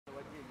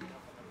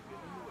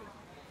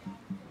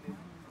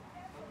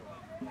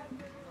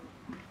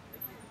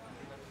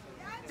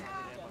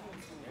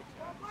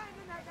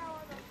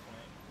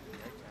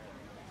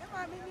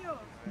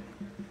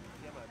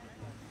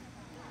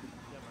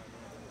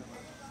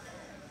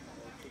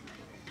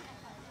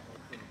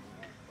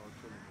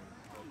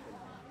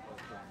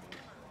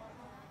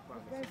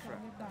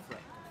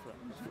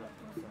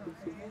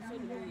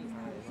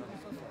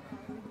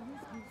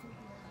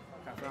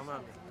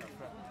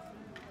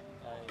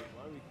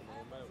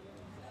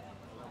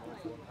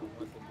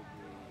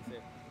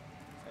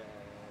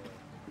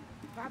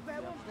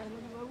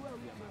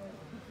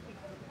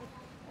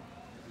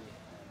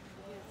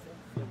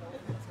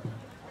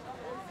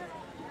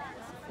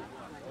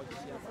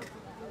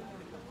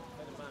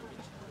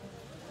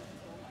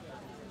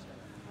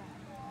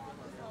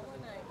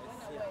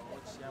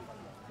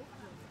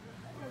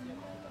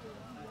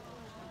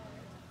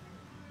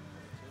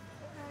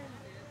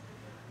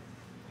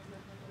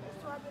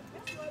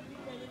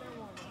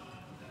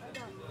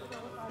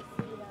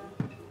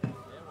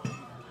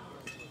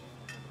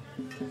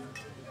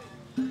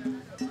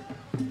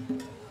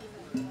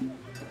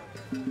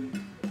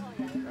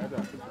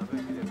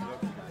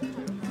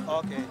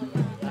Okay.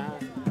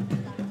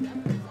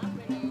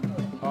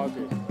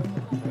 Okay.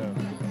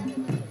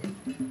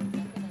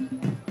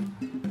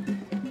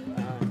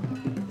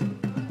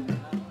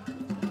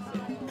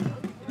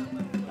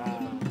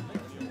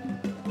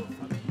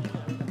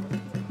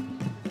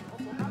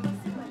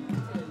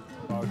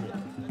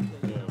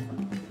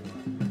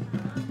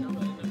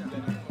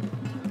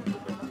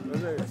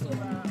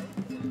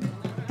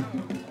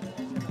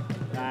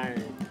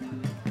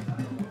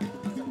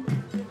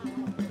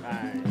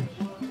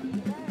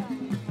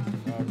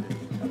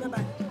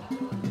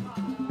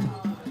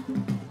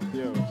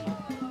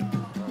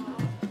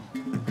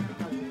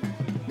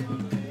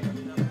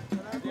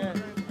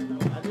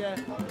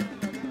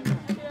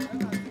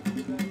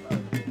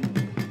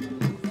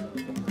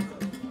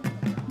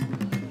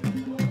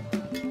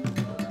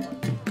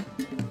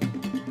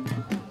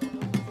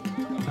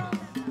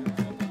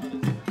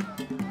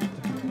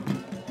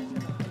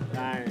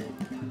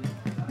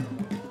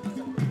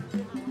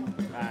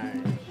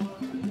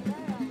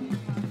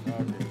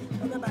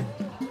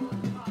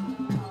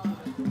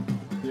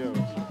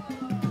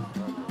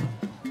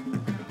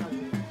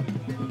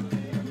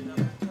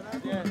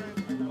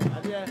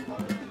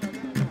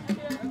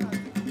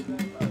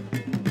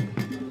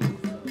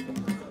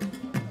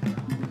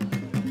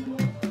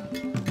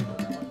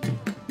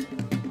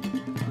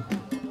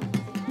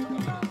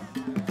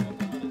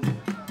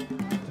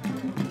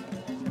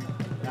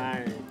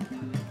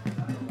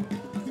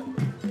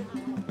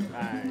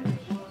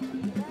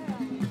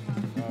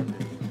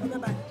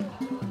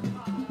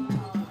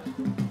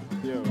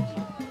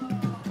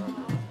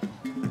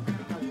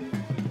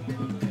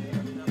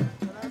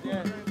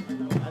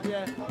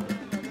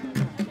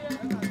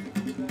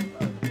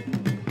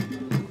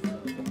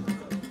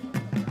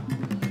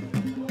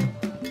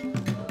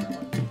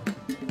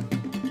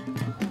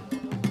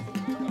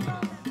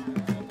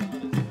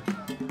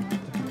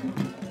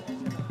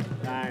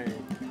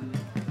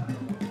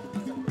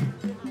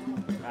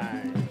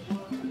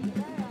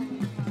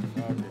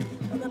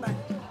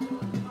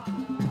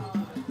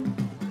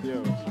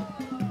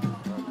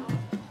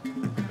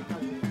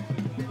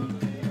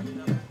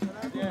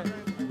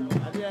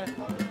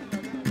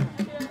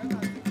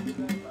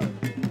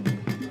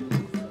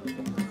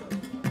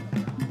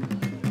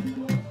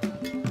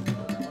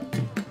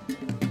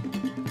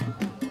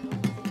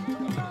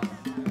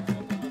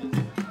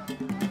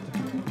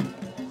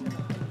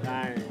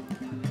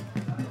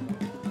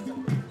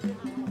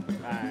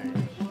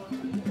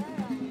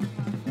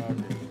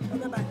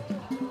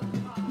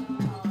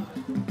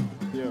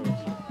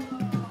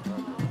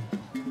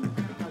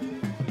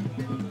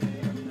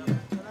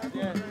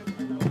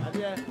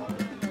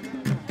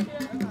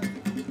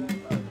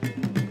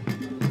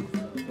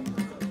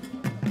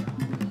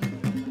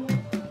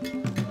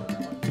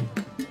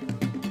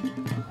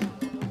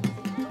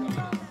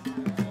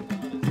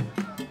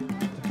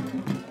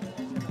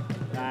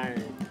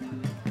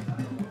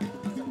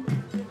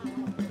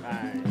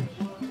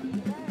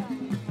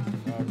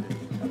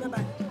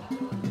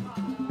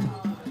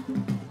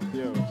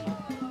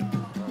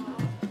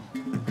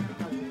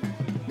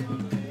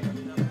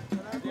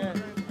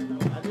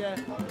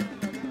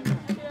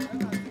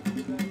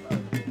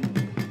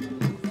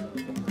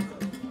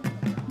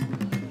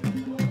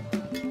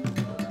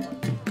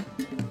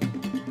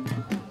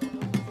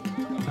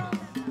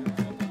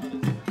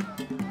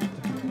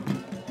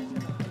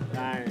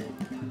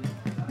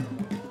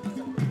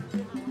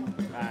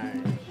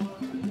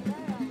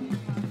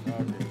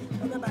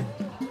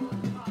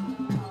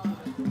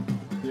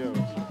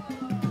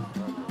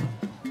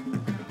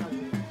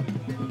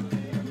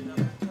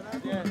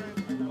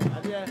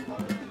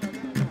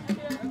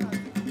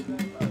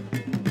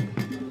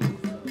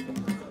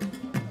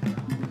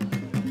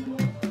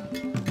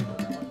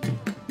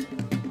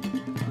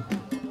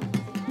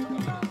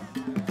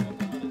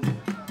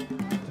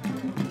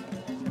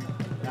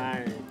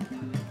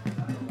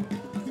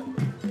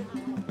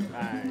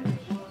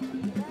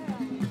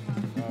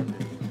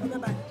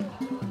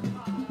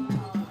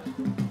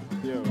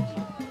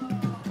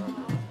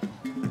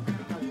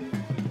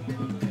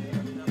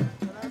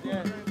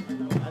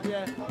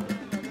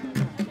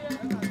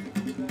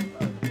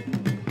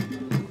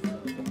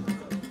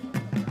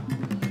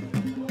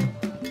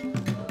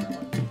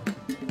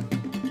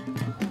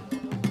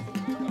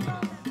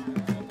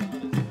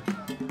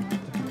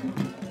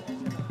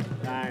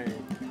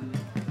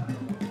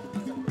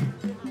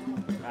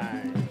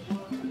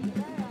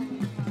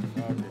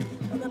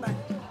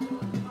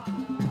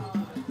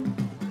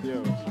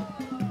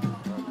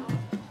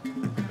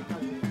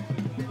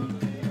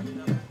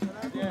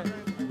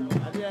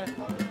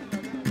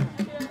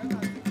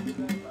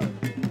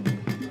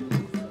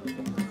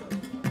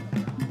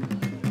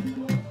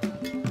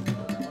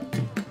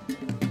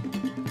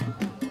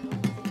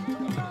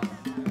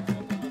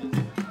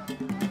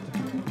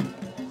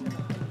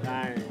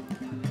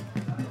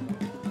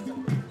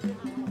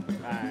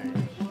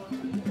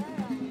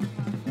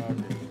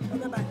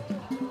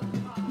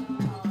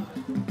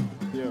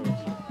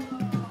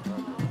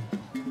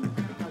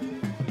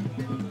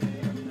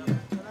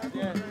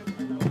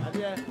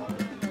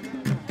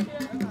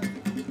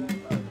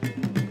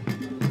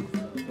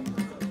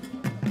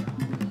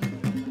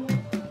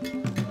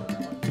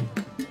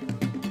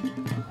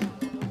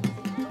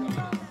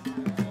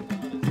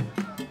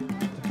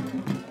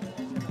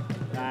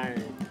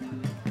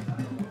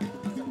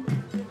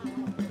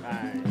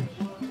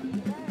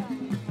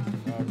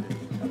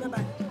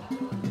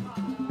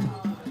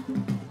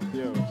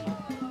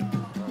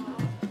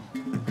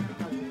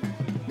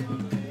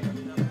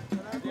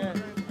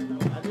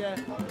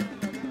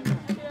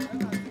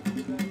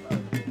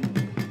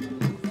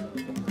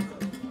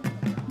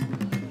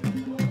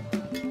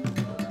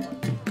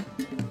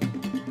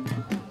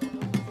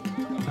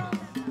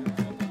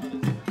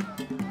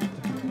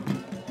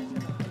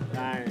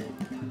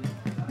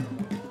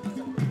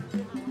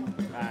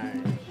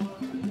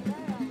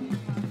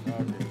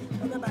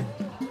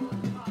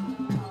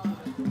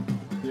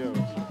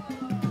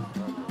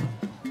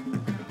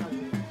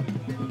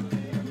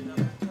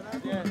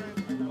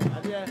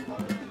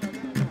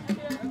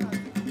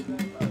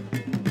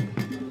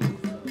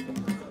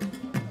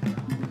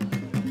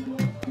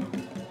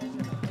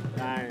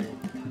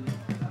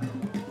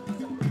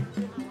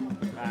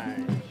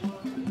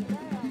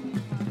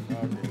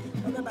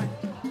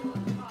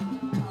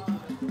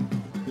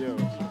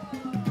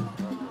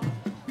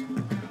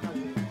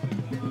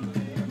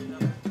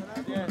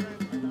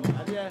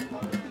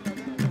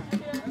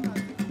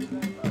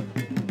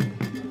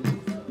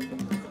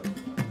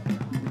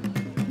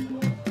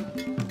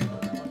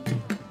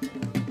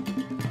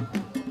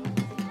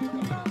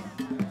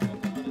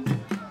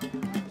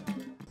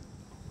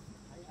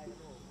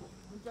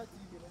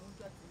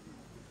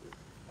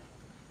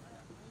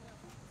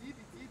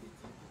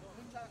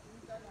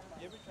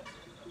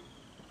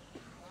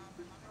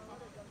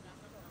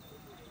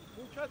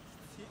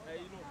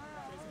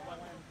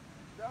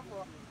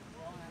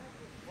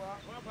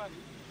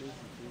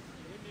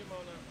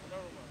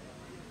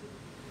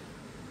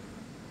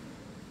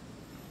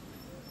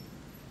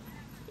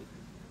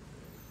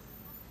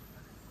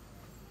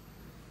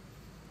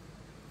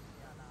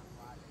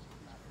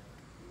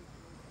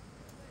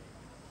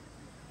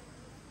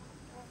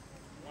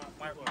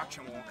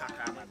 Action won't come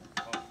on.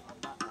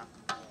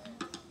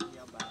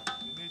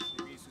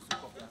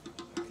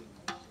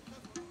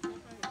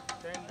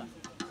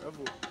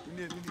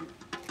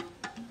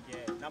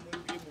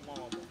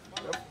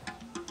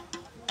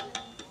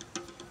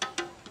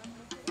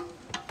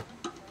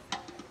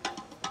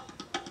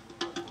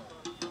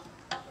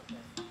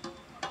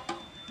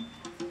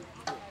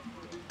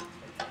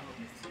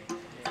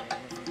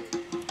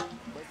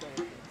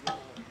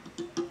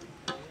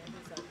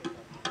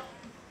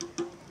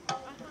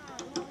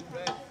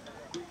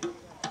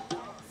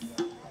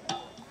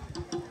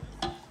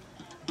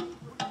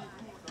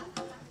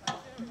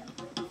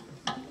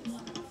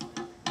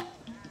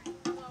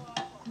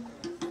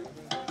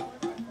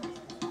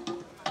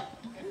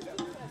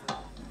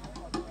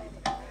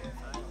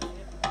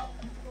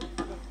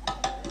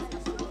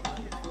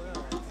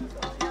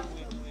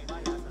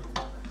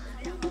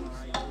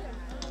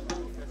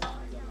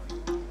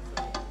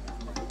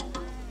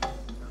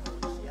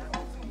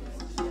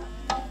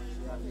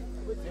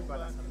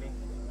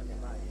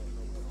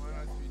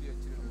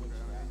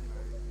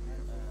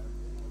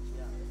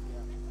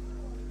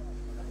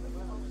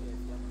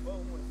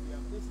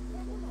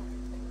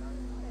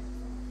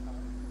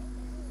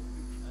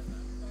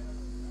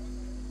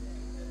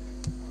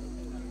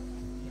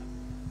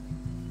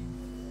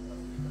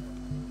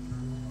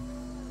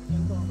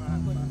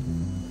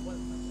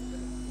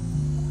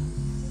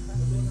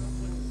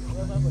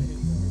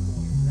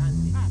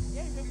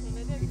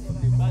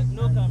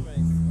 No cameras.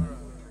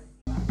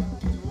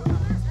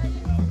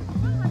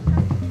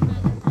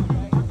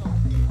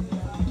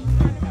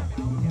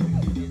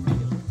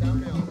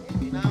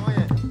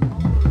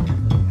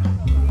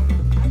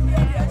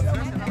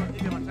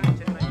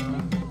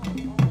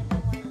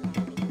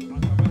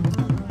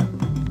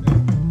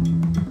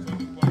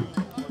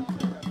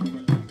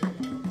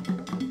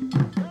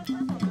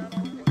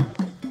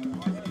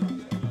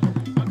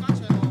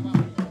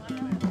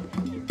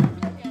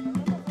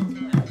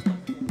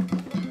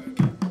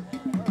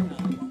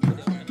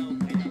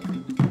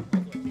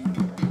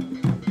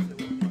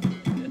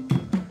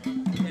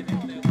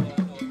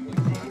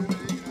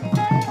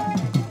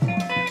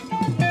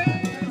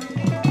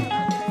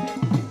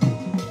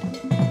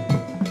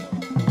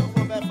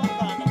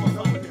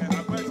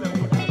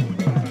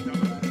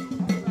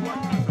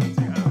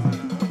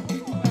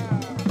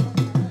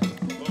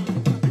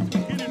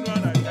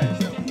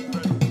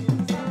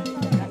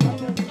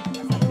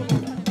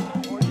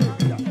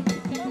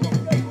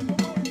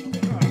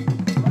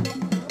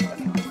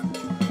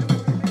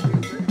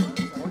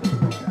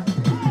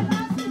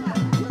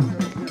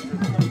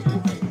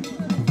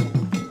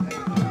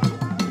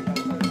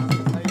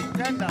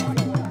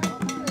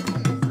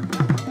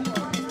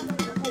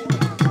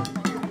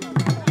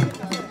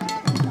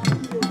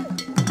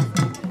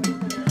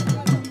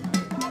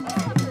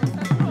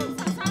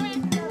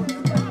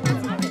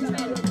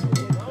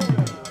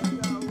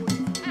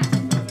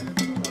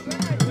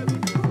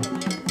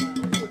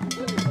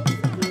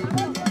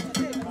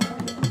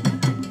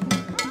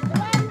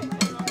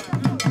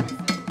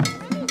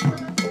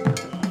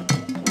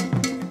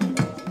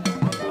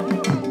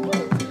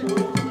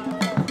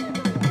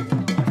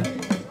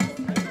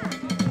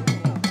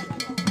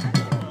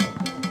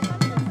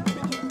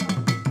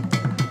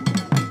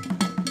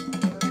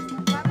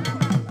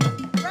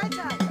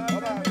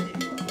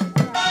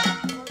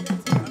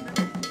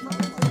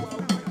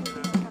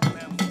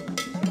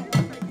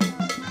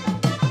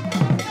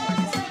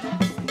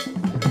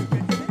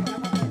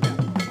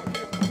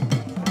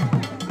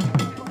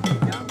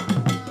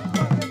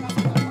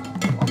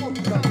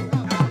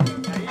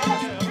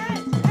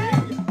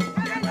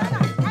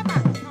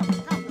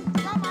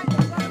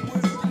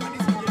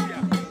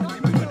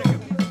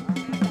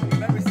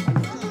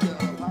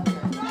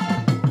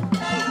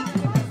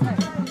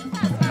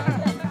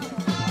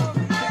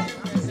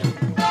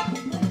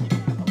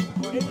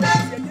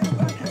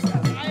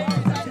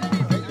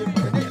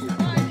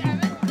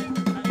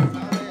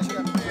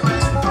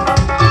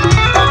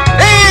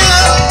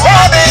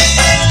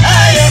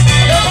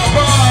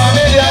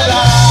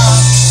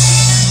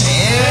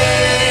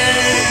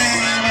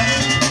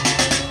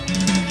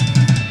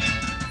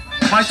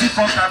 Mighty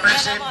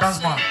 4-dimension dance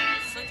band.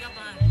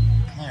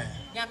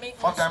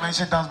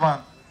 4-dimension dance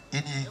band.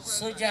 Ini.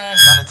 Soja.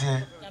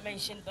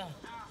 Dimension band.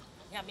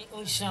 Yami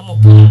Oshamo.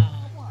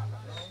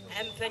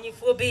 I'm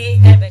 24 B.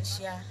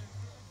 Ebechia.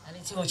 And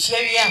it's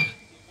Ocheria.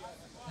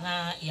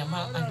 Na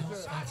Yama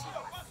announcement.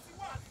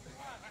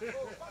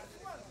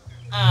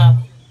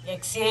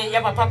 Yexi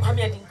Yama Papa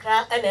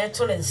Medinkra and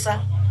Etulensa.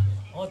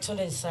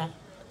 Otunesa.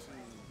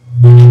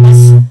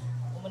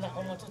 Umana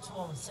omoto to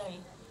on say.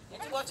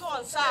 It was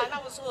on side, I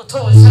was so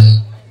told.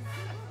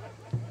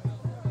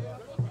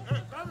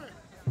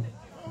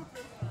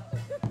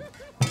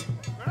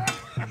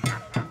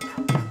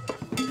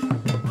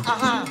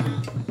 Aha.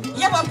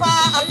 Yeah, papa,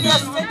 Afia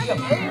Stadium.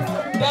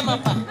 Yeah,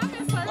 papa.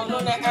 Oh no,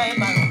 that I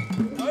am.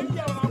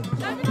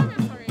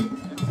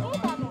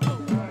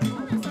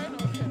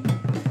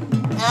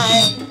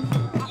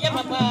 Yeah,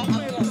 papa,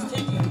 Afia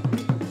Stadium.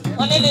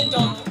 Only the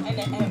dome and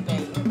the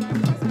airbag.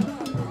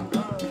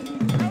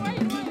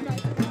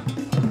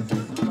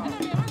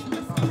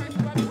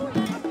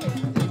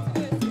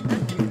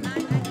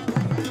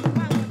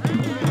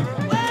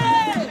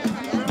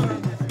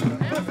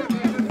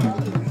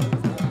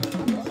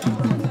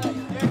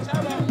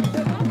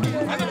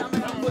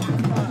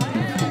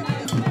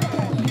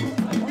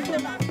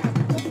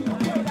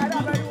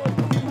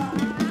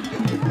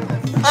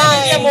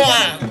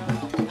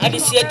 I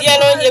see a dear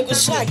no, you could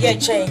say, yeah,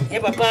 chain, yeah,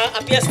 papa,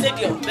 Afia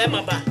Stadium,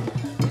 Bemaba,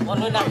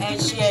 on an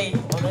HA,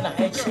 on an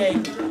HA,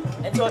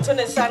 and to attend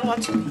the sun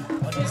watching,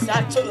 on the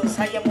sad to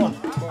Sayamo.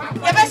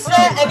 You best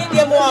say any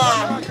dear more.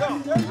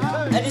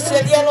 And it's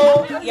a dear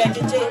no, yeah,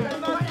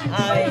 I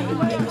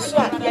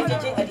swat,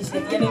 yeah, and it's a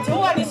dear no,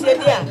 one is a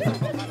dear,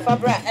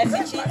 Fabra,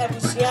 SH, and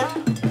Lucia.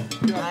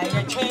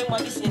 I train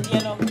what is a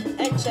dear no,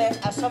 and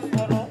check a soft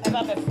photo,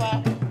 about the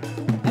far,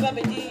 about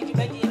the deed, you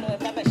may know,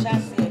 about a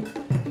chassis.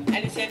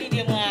 And it's a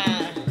little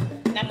more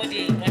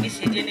Namodi, what is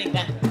it?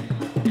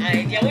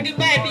 I would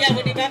buy me, I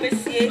would never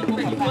see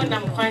one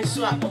I'm quite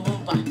so up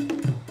over.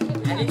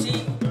 And it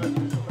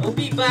will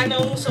be bad,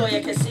 so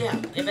I can see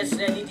her. Never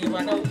said anything,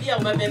 one will be a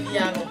baby.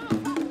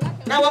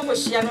 Now, what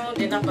was she? I know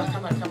the number.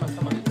 Come on.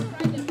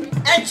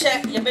 And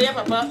check your baby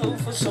papa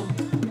for some.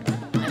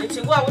 And it's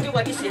what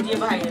would you say, dear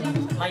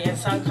Brian, my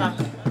Sanka.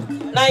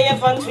 Now you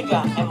have one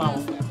figure, Emma.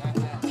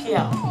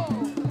 Here.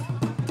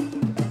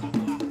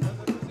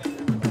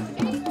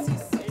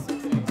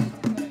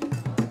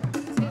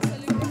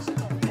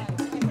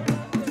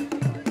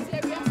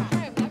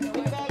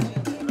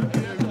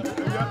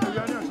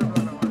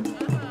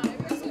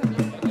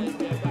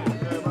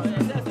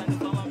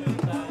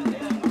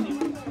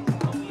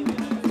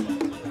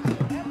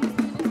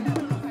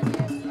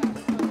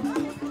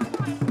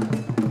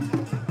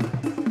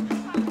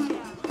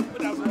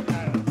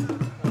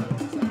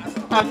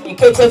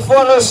 Kete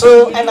fono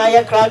so and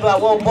I crowd wa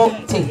wo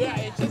bokti.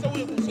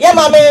 Yeah,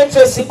 my man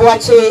Tracey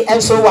Boakye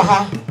and so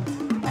waha.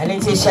 And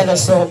it is shadow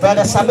so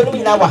brother Samuel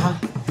na waha.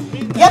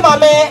 Yeah, my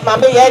man,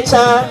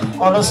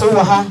 Yecha, also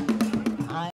waha.